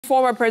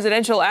Former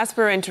presidential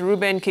aspirant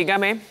Reuben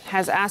Kigame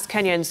has asked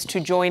Kenyans to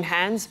join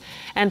hands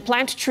and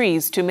plant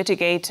trees to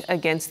mitigate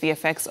against the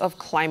effects of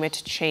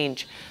climate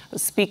change.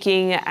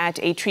 Speaking at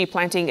a tree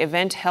planting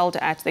event held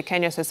at the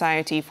Kenya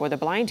Society for the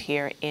Blind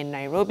here in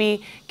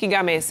Nairobi,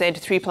 Kigame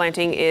said tree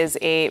planting is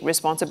a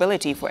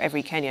responsibility for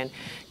every Kenyan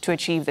to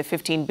achieve the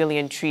 15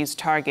 billion trees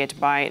target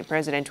by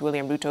President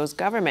William Ruto's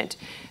government.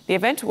 The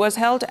event was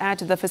held at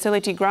the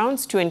facility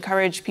grounds to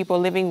encourage people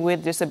living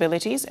with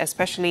disabilities,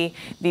 especially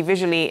the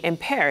visually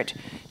impaired,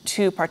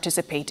 to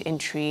participate in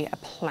tree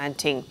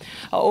planting.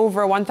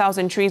 Over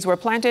 1,000 trees were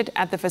planted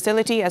at the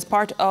facility as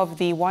part of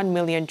the 1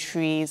 million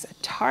trees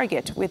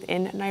target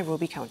within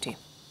Nairobi County.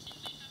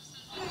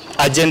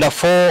 Agenda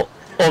 4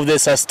 of the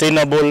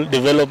Sustainable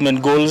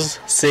Development Goals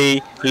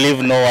say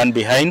leave no one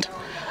behind.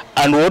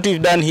 And what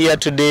we've done here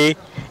today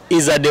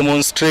is a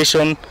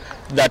demonstration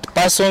that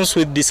persons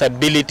with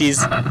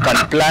disabilities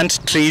can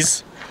plant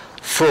trees,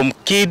 from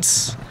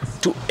kids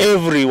to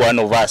every one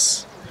of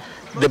us.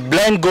 The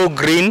Blind Go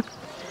Green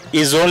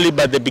is only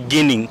but the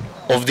beginning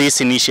of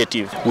this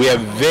initiative. We are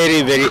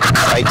very, very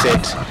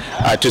excited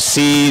to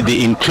see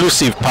the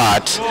inclusive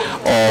part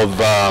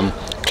of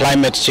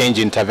climate change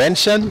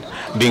intervention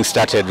being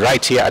started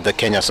right here at the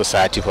Kenya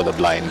Society for the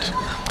Blind.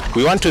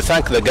 We want to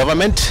thank the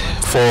government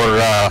for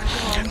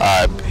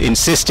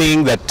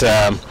insisting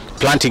that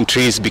planting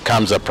trees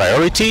becomes a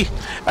priority,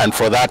 and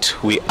for that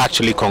we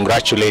actually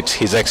congratulate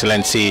His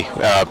Excellency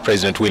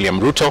President William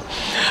Ruto.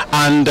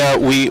 And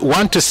we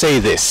want to say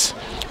this,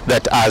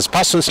 that as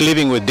persons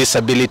living with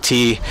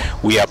disability,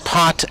 we are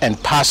part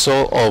and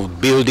parcel of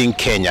building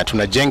Kenya.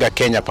 Tunajenga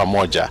Kenya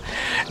pamoja.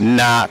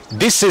 Na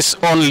this is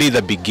only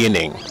the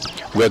beginning.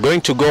 We're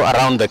going to go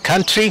around the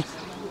country.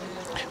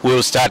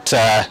 We'll start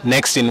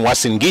next in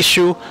Uasin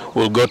Gishu,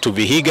 we'll go to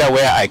Vihiga,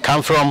 where I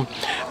come from,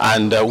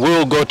 and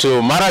we'll go to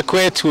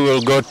Marakwet, we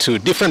will go to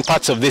different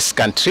parts of this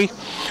country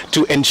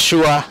to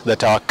ensure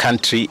that our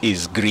country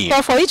is green.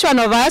 So for each one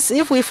of us,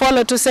 if we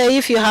follow to say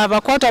if you have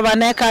a quarter of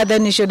an acre,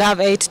 then you should have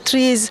 8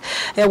 trees,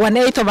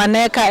 1/8 of an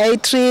acre,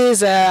 8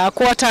 trees, a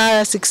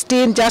quarter,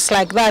 16, just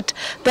like that.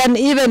 Then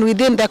even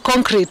within the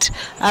concrete,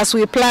 as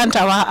we plan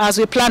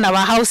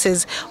our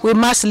houses, we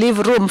must leave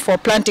room for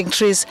planting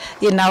trees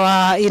in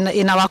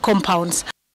our compounds.